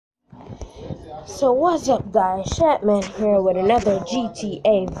So what's up guys, Shatman here with another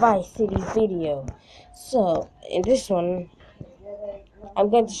GTA Vice City video. So in this one, I'm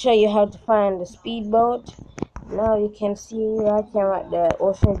going to show you how to find the speedboat. Now you can see right here at the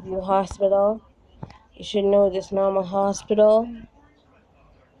Ocean View Hospital. You should know this normal hospital.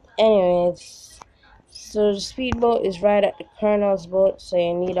 Anyways, so the speedboat is right at the Colonel's boat, so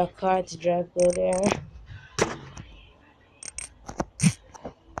you need a car to drive go there.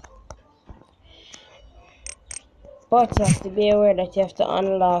 But you have to be aware that you have to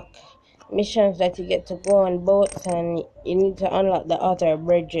unlock missions that you get to go on boats, and you need to unlock the other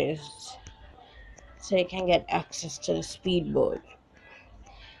bridges so you can get access to the speedboat.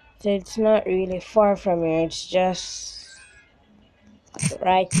 So it's not really far from here, it's just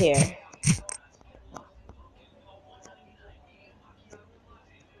right here.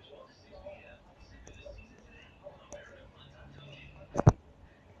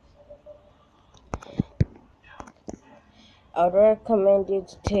 I would recommend you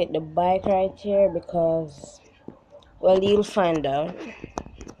to take the bike right here because, well, you'll find out.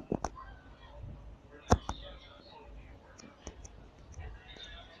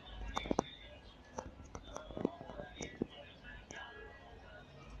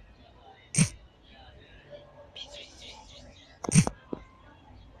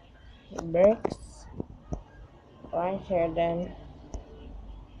 Brakes right here then.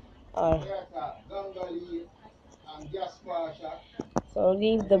 So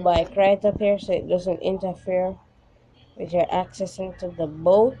leave the bike right up here so it doesn't interfere with your access into the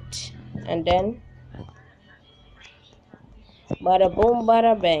boat, and then bada boom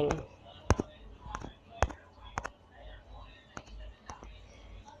bada bang,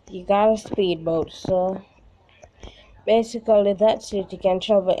 you got a speedboat. So basically that's it. You can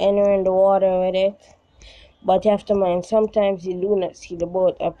travel anywhere in the water with it, but you have to mind sometimes you do not see the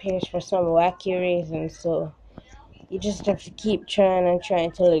boat appears for some wacky reason, so you just have to keep trying and trying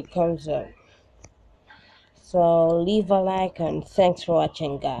until it comes up. So leave a like and thanks for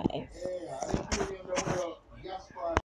watching guys.